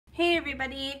Hey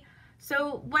everybody!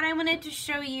 So what I wanted to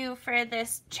show you for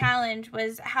this challenge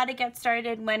was how to get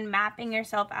started when mapping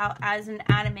yourself out as an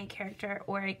anime character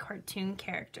or a cartoon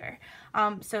character.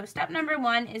 So step number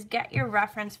one is get your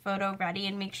reference photo ready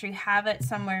and make sure you have it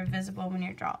somewhere visible when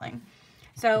you're drawing.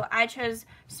 So I chose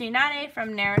Tsunade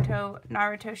from Naruto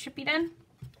Shippuden.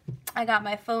 I got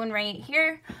my phone right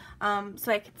here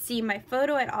so I could see my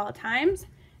photo at all times,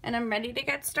 and I'm ready to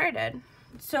get started.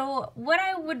 So what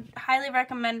I would highly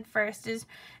recommend first is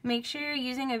make sure you're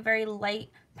using a very light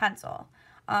pencil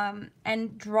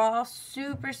and draw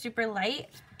super light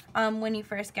when you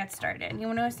first get started. You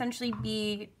want to essentially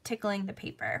be tickling the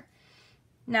paper.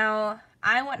 Now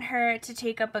I want her to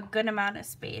take up a good amount of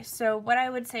space, so what I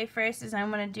would say first is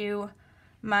I'm going to do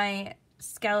my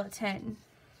skeleton,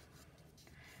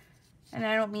 and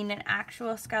I don't mean an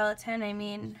actual skeleton, I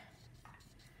mean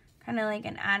kind of like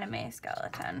an anime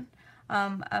skeleton.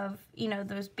 Of, you know,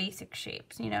 those basic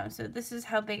shapes, you know. So this is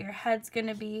how big her head's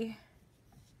gonna be.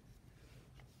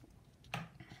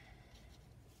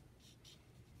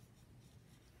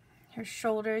 Her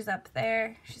shoulders up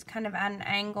there. She's kind of at an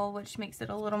angle, which makes it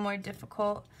a little more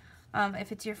difficult.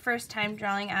 If it's your first time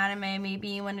drawing anime, maybe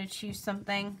you want to choose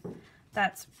something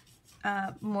that's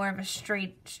more of a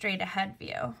straight ahead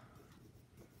view.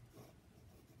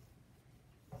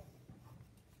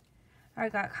 I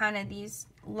got kind of these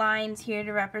lines here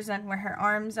to represent where her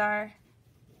arms are.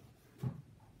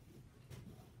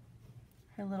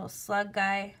 Her little slug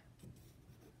guy.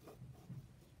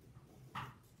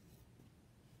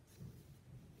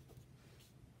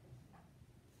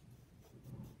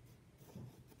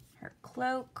 Her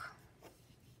cloak.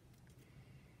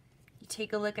 You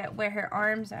take a look at where her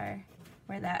arms are,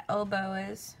 where that elbow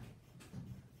is.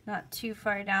 Not too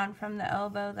far down from the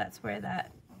elbow, that's where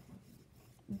that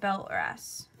belt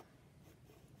rests.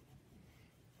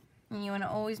 And you want to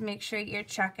always make sure you're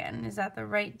checking, is that the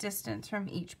right distance from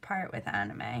each part with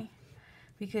anime,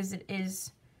 because it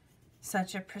is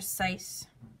such a precise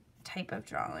type of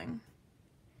drawing.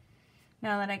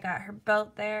 Now that I got her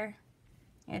belt there,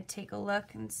 I'd take a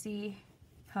look and see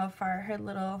how far her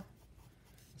little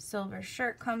silver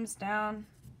shirt comes down.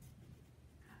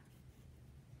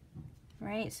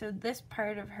 Right, so this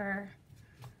part of her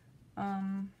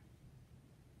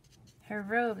her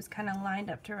robe is kind of lined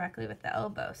up directly with the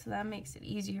elbow, so that makes it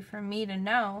easier for me to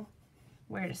know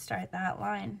where to start that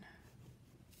line.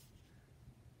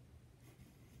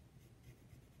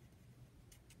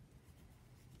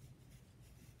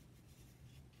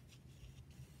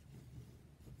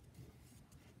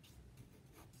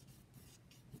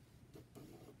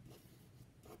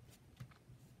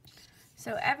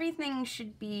 So everything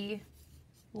should be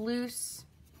loose,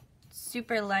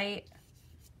 super light,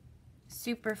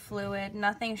 super fluid.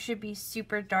 Nothing should be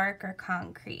super dark or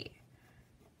concrete.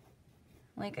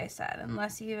 Like I said,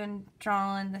 unless you've been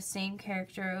drawing the same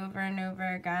character over and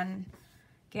over again,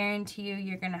 guarantee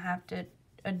you're going to have to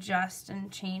adjust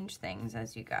and change things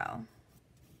as you go.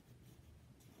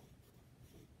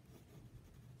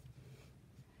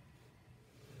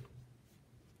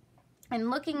 And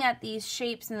looking at these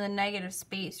shapes in the negative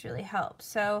space really helps.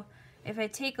 So if I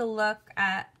take a look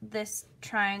at this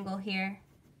triangle here,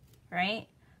 right,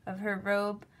 of her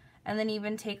robe, and then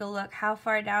even take a look, how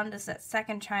far down does that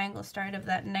second triangle start of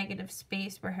that negative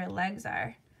space where her legs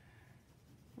are?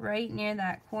 Right near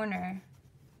that corner.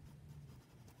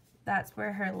 That's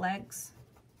where her legs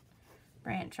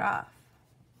branch off.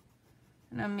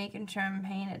 And I'm making sure I'm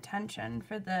paying attention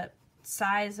for the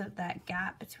size of that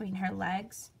gap between her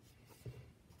legs,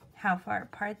 how far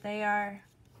apart they are.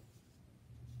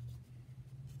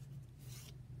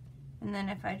 And then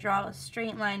if I draw a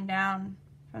straight line down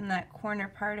from that corner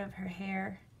part of her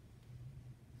hair,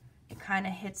 it kind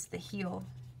of hits the heel.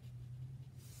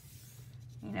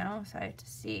 You know, so I have to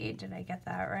see, did I get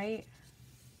that right?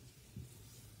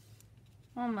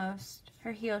 Almost.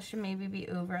 Her heel should maybe be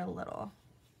over a little.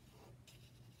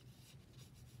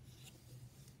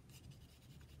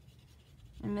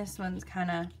 And this one's kind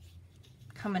of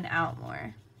coming out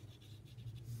more.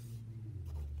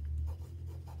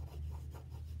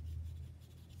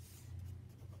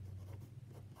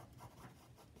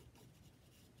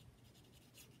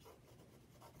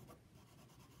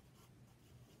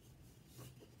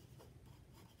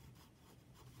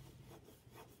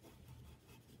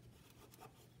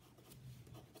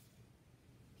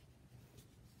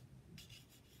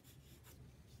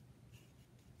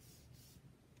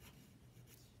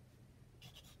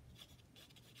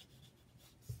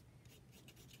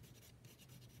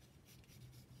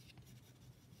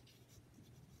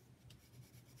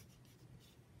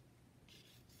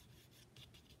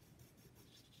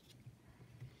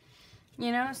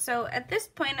 You know, so at this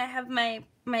point I have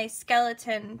my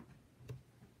skeleton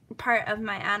part of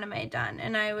my anime done,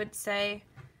 and I would say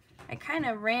I kind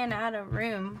of ran out of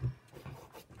room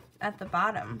at the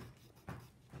bottom.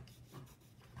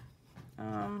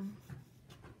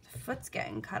 The foot's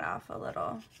getting cut off a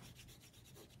little,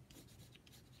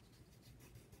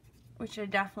 which I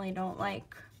definitely don't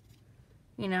like,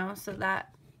 you know, so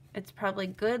that it's probably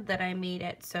good that I made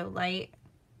it so light,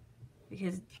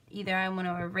 because either I want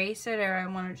to erase it or I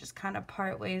want to just kind of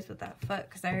part ways with that foot,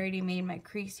 because I already made my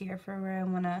crease here for where I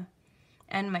want to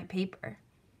end my paper.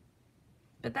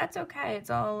 But that's okay, it's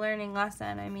all a learning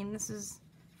lesson. I mean, this is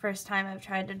the first time I've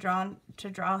tried to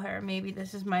draw her. Maybe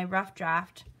this is my rough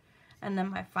draft, and then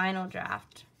my final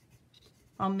draft,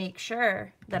 I'll make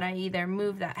sure that I either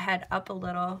move that head up a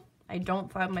little, I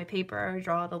don't fold my paper, or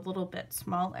draw it a little bit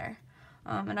smaller.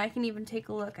 And I can even take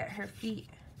a look at her feet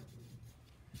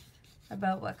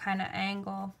about what kind of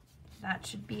angle that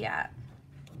should be at.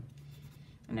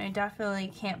 And I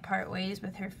definitely can't part ways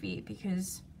with her feet,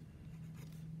 because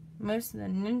most of the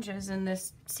ninjas in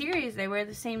this series, they wear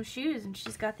the same shoes, and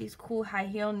she's got these cool high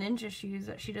heel ninja shoes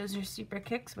that she does her super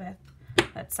kicks with,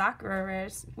 that Sakura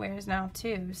wears now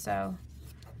too. So,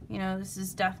 you know, this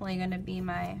is definitely going to be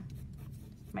my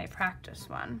practice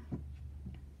one.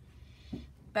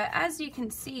 But as you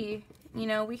can see, you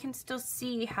know, we can still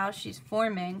see how she's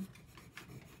forming.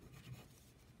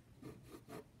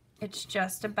 It's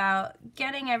just about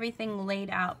getting everything laid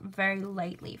out very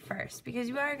lightly first, because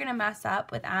you are going to mess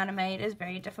up with anime. It is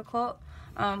very difficult,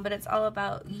 but it's all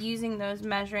about using those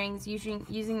measurings,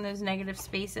 using those negative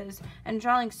spaces, and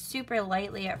drawing super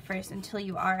lightly at first until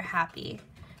you are happy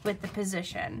with the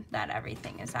position that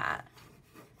everything is at.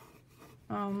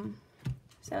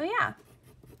 So yeah.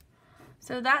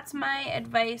 So that's my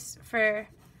advice for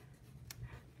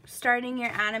starting your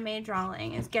anime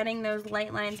drawing, is getting those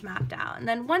light lines mapped out. And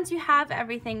then once you have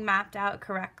everything mapped out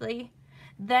correctly,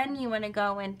 then you want to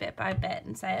go in bit by bit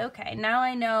and say, okay, now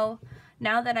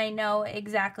that I know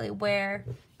exactly where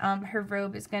her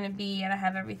robe is going to be and I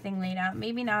have everything laid out,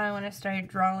 maybe now I want to start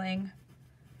drawing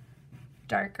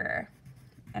darker,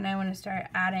 and I want to start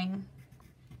adding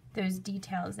those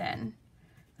details in,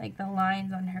 like the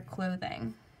lines on her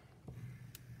clothing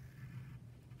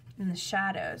and the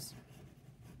shadows,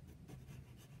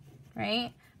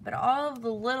 right? But all of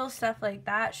the little stuff like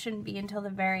that shouldn't be until the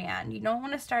very end. You don't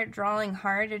want to start drawing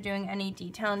hard or doing any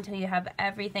detail until you have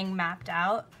everything mapped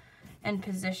out and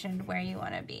positioned where you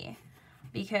want to be.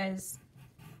 Because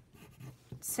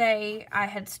say I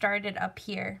had started up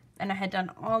here and I had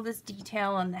done all this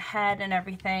detail on the head and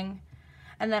everything,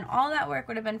 and then all that work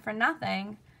would have been for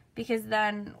nothing, because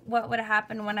then what would have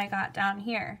happened when I got down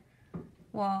here?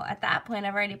 Well, at that point,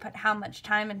 I've already put how much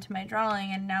time into my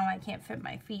drawing, and now I can't fit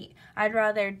my feet. I'd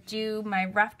rather do my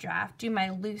rough draft, do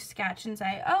my loose sketch, and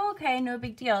say, oh, okay, no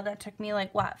big deal. That took me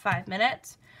like, what, 5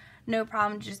 minutes? No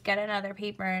problem, just get another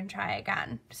paper and try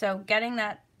again. So getting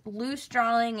that loose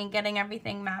drawing and getting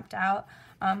everything mapped out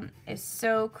is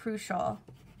so crucial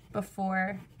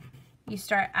before you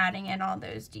start adding in all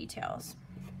those details.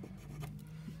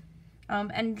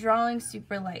 And drawing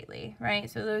super lightly, right?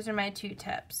 So those are my 2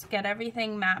 tips. Get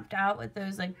everything mapped out with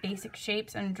those like basic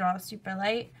shapes and draw super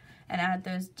light, and add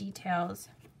those details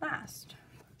last.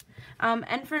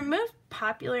 And for most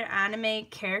popular anime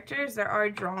characters, there are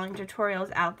drawing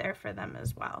tutorials out there for them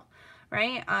as well,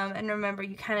 right? And remember,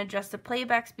 you kind of adjust the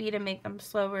playback speed and make them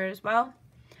slower as well.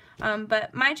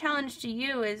 But my challenge to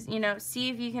you is, you know, see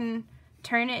if you can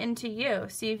turn it into you.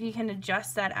 See if you can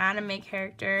adjust that anime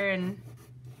character and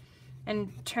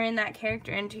turn that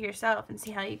character into yourself, and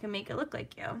see how you can make it look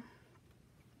like you.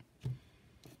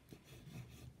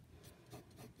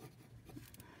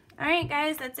 Alright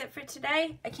guys, that's it for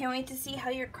today. I can't wait to see how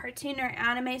your cartoon or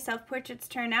anime self-portraits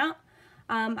turn out.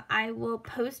 I will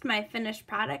post my finished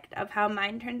product of how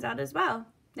mine turns out as well.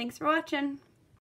 Thanks for watching.